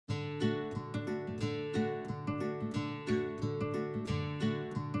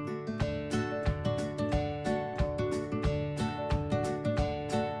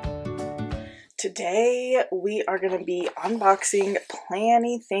Today we are going to be unboxing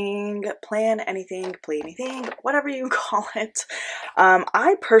Planything, Planything, whatever you call it.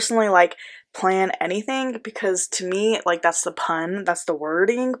 I personally like Plan Anything because to me, like, that's the pun, that's the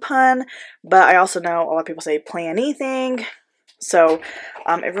wording pun, but I also know a lot of people say Planything, so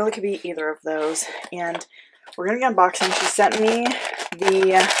it really could be either of those. And we're going to be unboxing. She sent me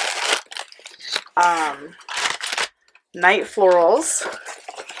the Night Florals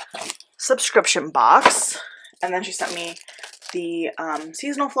subscription box, and then she sent me the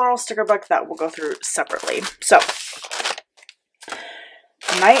Seasonal Floral sticker book that we'll go through separately. So,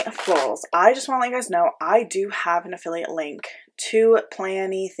 Night Florals. I just want to let you guys know I do have an affiliate link to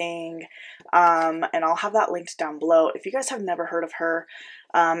Planything, and I'll have that linked down below. If you guys have never heard of her,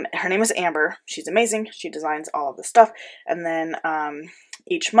 her name is Amber. She's amazing. She designs all of this stuff, and then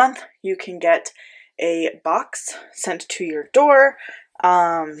each month you can get a box sent to your door,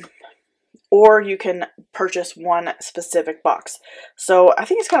 or you can purchase one specific box. So I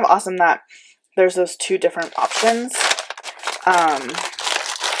think it's kind of awesome that there's those two different options. And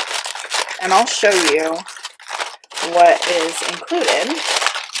I'll show you what is included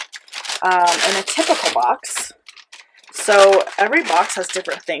in a typical box. So every box has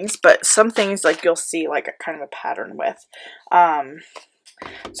different things, but some things like you'll see like a kind of a pattern with. So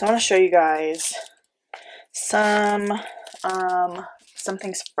I want to show you guys some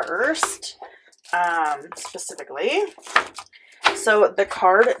things first, specifically. So the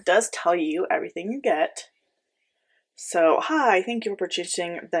card does tell you everything you get. So, hi, thank you for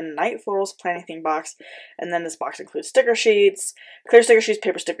purchasing the Night Florals Planything box. And then this box includes sticker sheets, clear sticker sheets,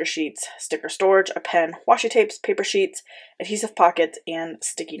 paper sticker sheets, sticker storage, a pen, washi tapes, paper sheets, adhesive pockets, and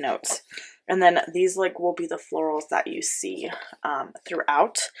sticky notes. And then these like will be the florals that you see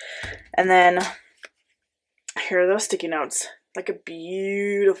throughout. And then here are those sticky notes. Like a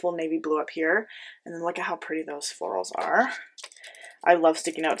beautiful navy blue up here. And then look at how pretty those florals are. I love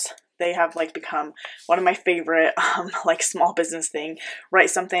sticky notes. They have like become one of my favorite like small business thing.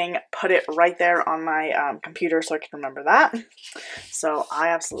 Write something, put it right there on my computer so I can remember that. So I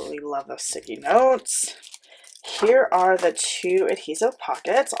absolutely love those sticky notes. Here are the two adhesive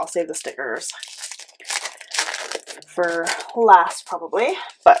pockets. I'll save the stickers for last probably,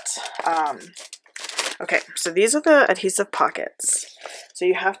 but okay, so these are the adhesive pockets. So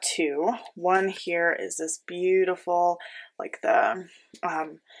you have two. One here is this beautiful, like the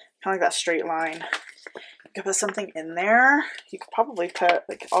kind of like that straight line. You could put something in there. You could probably put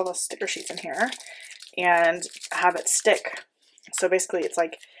like all the sticker sheets in here and have it stick. So basically it's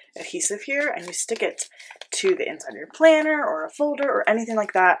like adhesive here, and you stick it to the inside of your planner or a folder or anything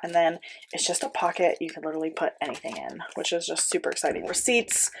like that, and then it's just a pocket you can literally put anything in, which is just super exciting.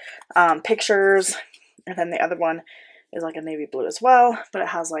 Receipts, pictures, and then the other one is like a navy blue as well, but it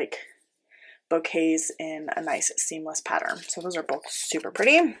has like bouquets in a nice seamless pattern. So those are both super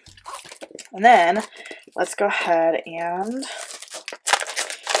pretty. And then let's go ahead and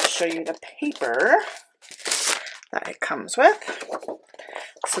show you the paper that it comes with.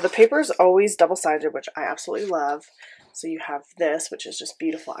 So the paper is always double-sided, which I absolutely love. So you have this, which is just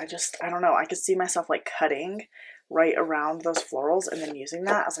beautiful. I don't know, I could see myself like cutting right around those florals and then using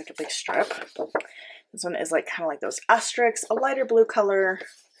that as like a big strip. This one is like kind of like those asterisks, a lighter blue color.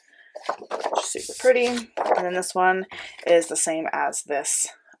 Super pretty. And then this one is the same as this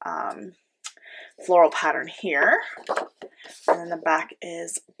floral pattern here. And then the back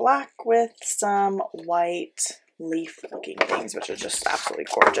is black with some white leaf looking things, which is just absolutely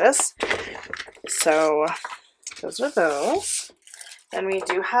gorgeous. So those are those. Then we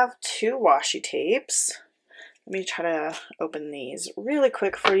do have two washi tapes. Let me try to open these really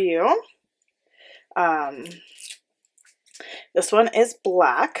quick for you. This one is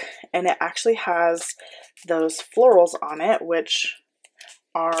black, and it actually has those florals on it, which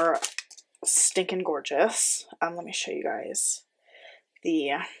are stinking gorgeous. Let me show you guys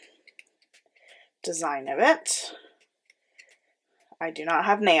the design of it. I do not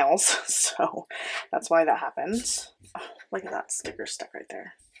have nails, so that's why that happens. Oh, look at that sticker stuck right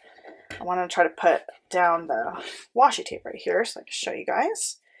there. I want to try to put down the washi tape right here so I can show you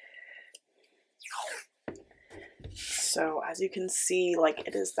guys. So as you can see, like,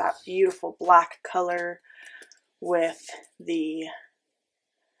 it is that beautiful black color with the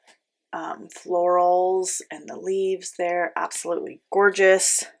florals and the leaves there. Absolutely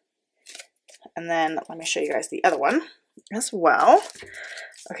gorgeous. And then let me show you guys the other one as well.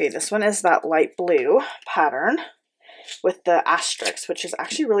 Okay, this one is that light blue pattern with the asterisks, which is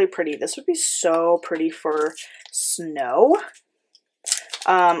actually really pretty. This would be so pretty for snow.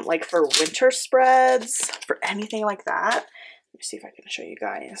 Like for winter spreads, for anything like that. Let me see if I can show you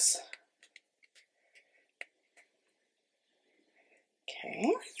guys.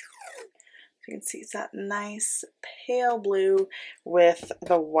 Okay, you can see it's that nice pale blue with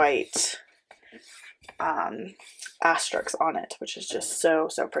the white asterisks on it, which is just so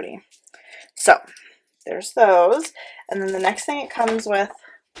pretty. So there's those, and then the next thing it comes with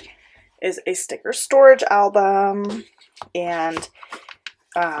is a sticker storage album, and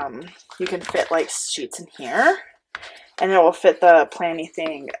you can fit like sheets in here, and it will fit the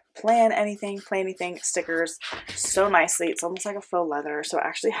Planything stickers so nicely. It's almost like a faux leather, so it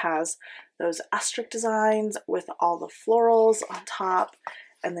actually has those asterisk designs with all the florals on top,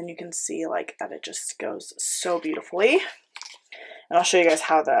 and then you can see like that it just goes so beautifully. And I'll show you guys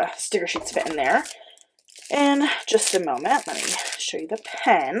how the sticker sheets fit in there in just a moment. Let me show you the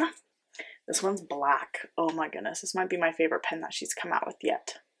pen. This one's black. Oh my goodness, this might be my favorite pen that she's come out with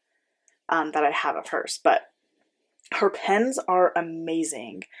yet, that I have of hers. But her pens are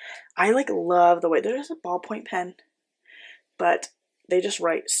amazing. I like love the way there's a ballpoint pen, but they just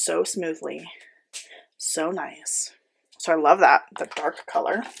write so smoothly, so nice. So I love that, the dark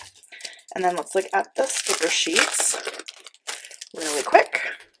color. And then let's look at the sticker sheets really quick.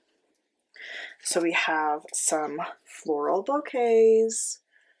 So we have some floral bouquets.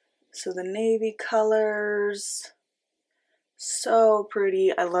 So the navy colors, so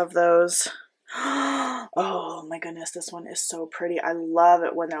pretty. I love those. Oh my goodness, this one is so pretty. I love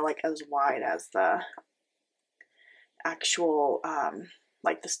it when they're like as wide as the actual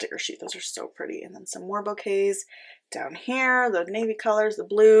like the sticker sheet. Those are so pretty. And then some more bouquets down here, the navy colors, the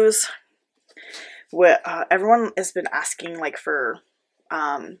blues. What everyone has been asking like for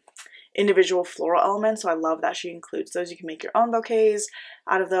individual floral elements, so I love that she includes those. You can make your own bouquets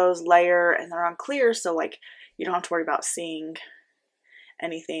out of those, layer, and they're on clear, so like you don't have to worry about seeing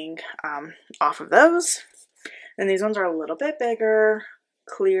anything off of those. And these ones are a little bit bigger,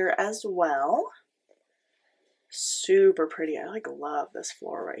 clear as well. Super pretty. I like love this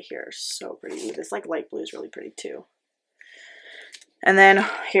floral right here. So pretty. This like light blue is really pretty too. And then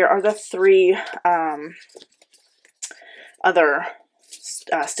here are the three other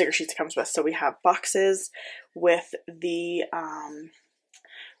sticker sheets it comes with. So we have boxes with the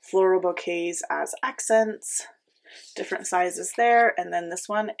floral bouquets as accents, different sizes there, and then this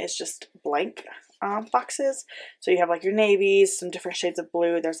one is just blank boxes. So you have like your navies, some different shades of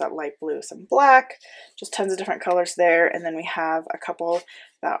blue, there's that light blue, some black, just tons of different colors there. And then we have a couple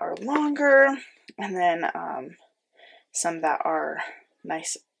that are longer, and then some that are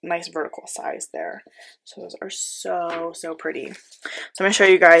nice vertical size there. So those are so pretty. So I'm going to show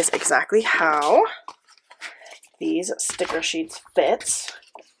you guys exactly how these sticker sheets fit.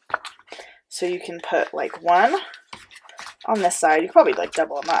 So you can put like one on this side. You can probably like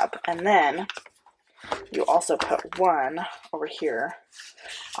double them up, and then you also put one over here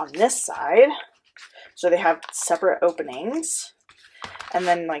on this side. So they have separate openings, and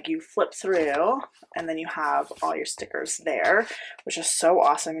then like you flip through, and then you have all your stickers there, which is so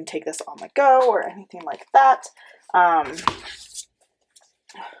awesome. You can take this on the go or anything like that.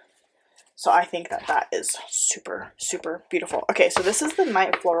 So I think that that is super beautiful. Okay, so this is the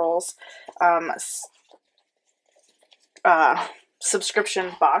Night Florals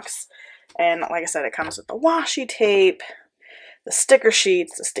subscription box, and like I said, it comes with the washi tape, the sticker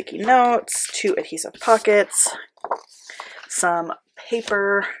sheets, the sticky notes, 2 adhesive pockets, some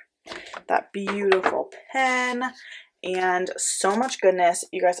paper, that beautiful pen, and so much goodness.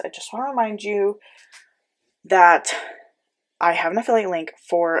 You guys, I just want to remind you that I have an affiliate link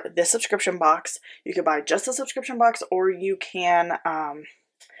for this subscription box. You can buy just the subscription box, or you can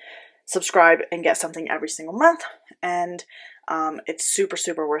subscribe and get something every single month, and it's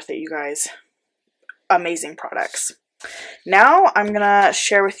super worth it, you guys. Amazing products. Now I'm gonna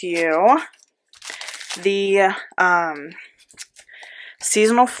share with you the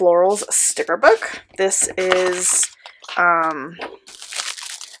Seasonal Florals sticker book. This is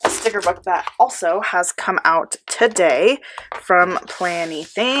a sticker book that also has come out today from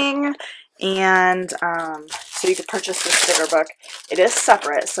Planything, and so you can purchase this sticker book. It is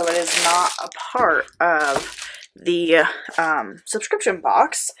separate, so it is not a part of the subscription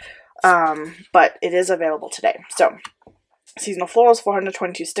box, but it is available today. So Seasonal Florals,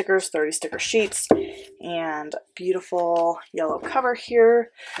 422 stickers, 30 sticker sheets, and beautiful yellow cover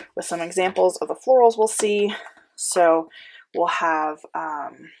here with some examples of the florals we'll see. So we'll have,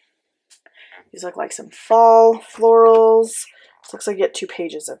 these look like some fall florals. This looks like you get 2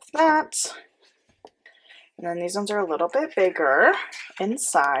 pages of that. And then these ones are a little bit bigger in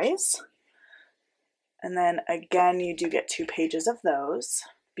size. And then again, you do get 2 pages of those.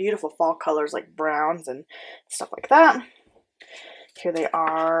 Beautiful fall colors like browns and stuff like that. Here they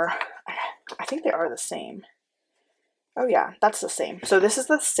are. I think they are the same. Oh yeah, that's the same. So this is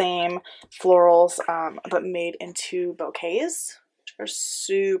the same florals, but made into bouquets, which are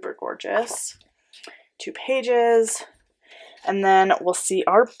super gorgeous. 2 pages. And then we'll see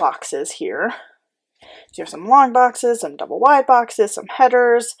our boxes here. So you have some long boxes, some double wide boxes, some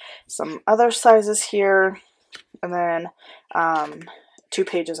headers, some other sizes here, and then 2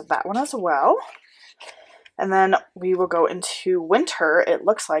 pages of that one as well. And then we will go into winter, it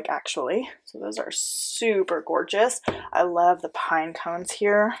looks like, actually. So those are super gorgeous. I love the pine cones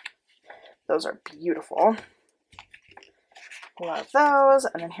here. Those are beautiful. Love those.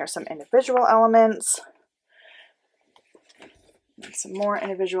 And then here's some individual elements. And some more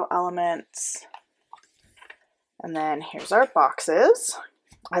individual elements. And then here's our boxes.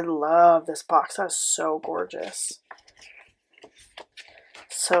 I love this box. That's so gorgeous.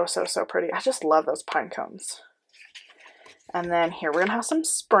 So, so, so pretty. I just love those pine cones. And then here we're going to have some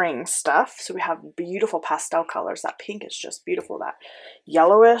spring stuff. So we have beautiful pastel colors. That pink is just beautiful. That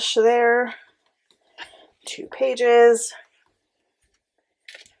yellowish there. 2 pages.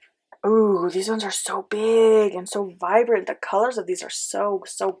 Ooh, these ones are so big and so vibrant. The colors of these are so,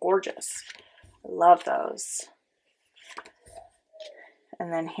 so gorgeous. I love those.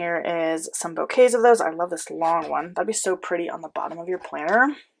 And then here is some bouquets of those. I love this long one. That'd be so pretty on the bottom of your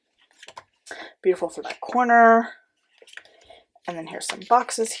planner. Beautiful for that corner. And then here's some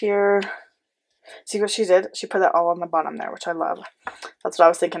boxes here. See what she did? She put that all on the bottom there, which I love. That's what I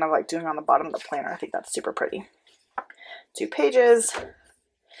was thinking of, like doing on the bottom of the planner. I think that's super pretty. 2 pages.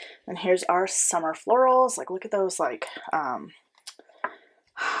 And here's our summer florals. Like, look at those, like, oh,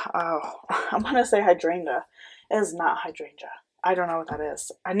 I want to say hydrangea. It is not hydrangea. I don't know what that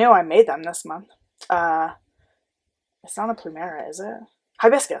is. I know I made them this month. It's not a plumera, is it?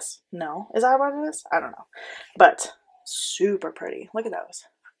 Hibiscus. No. Is that what it is? I don't know. But super pretty. Look at those.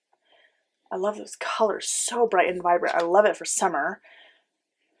 I love those colors. So bright and vibrant. I love it for summer.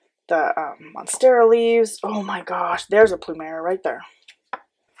 The monstera leaves. Oh my gosh. There's a plumera right there.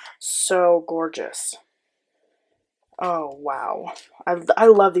 So gorgeous. Oh, wow. I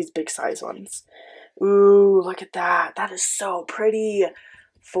love these big size ones. Ooh, look at that. That is so pretty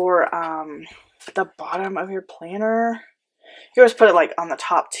for the bottom of your planner. You always put it like on the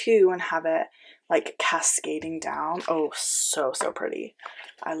top too and have it like cascading down. Oh, so, so pretty.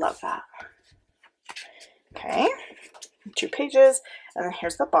 I love that. Okay, 2 pages. And then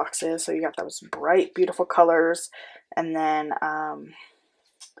here's the boxes. So you got those bright, beautiful colors. And then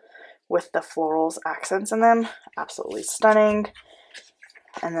with the florals accents in them. Absolutely stunning.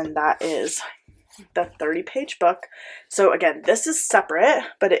 And then that is the 30-page book. So again, this is separate,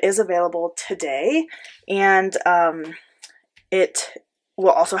 but it is available today. And it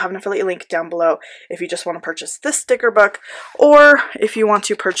will also have an affiliate link down below if you just want to purchase this sticker book, or if you want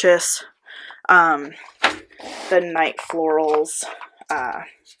to purchase the Night Florals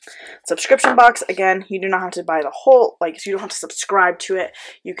subscription box. Again, you do not have to buy the whole, like, you don't have to subscribe to it.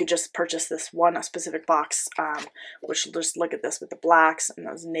 You could just purchase this one specific box, which, just look at this with the blacks and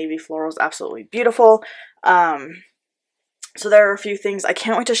those navy florals, absolutely beautiful. So there are a few things. I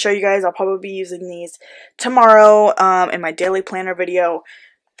can't wait to show you guys. I'll probably be using these tomorrow in my daily planner video,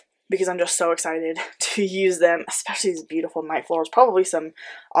 because I'm just so excited to use them, especially these beautiful night florals, probably some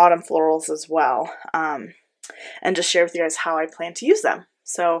autumn florals as well, and just share with you guys how I plan to use them.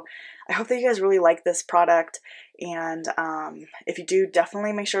 So I hope that you guys really like this product, and if you do,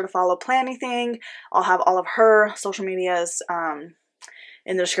 definitely make sure to follow Planything. I'll have all of her social medias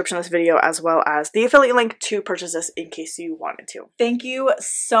in the description of this video, as well as the affiliate link to purchase this in case you wanted to. Thank you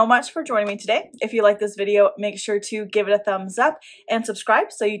so much for joining me today. If you like this video, make sure to give it a thumbs up and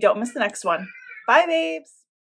subscribe so you don't miss the next one. Bye, babes!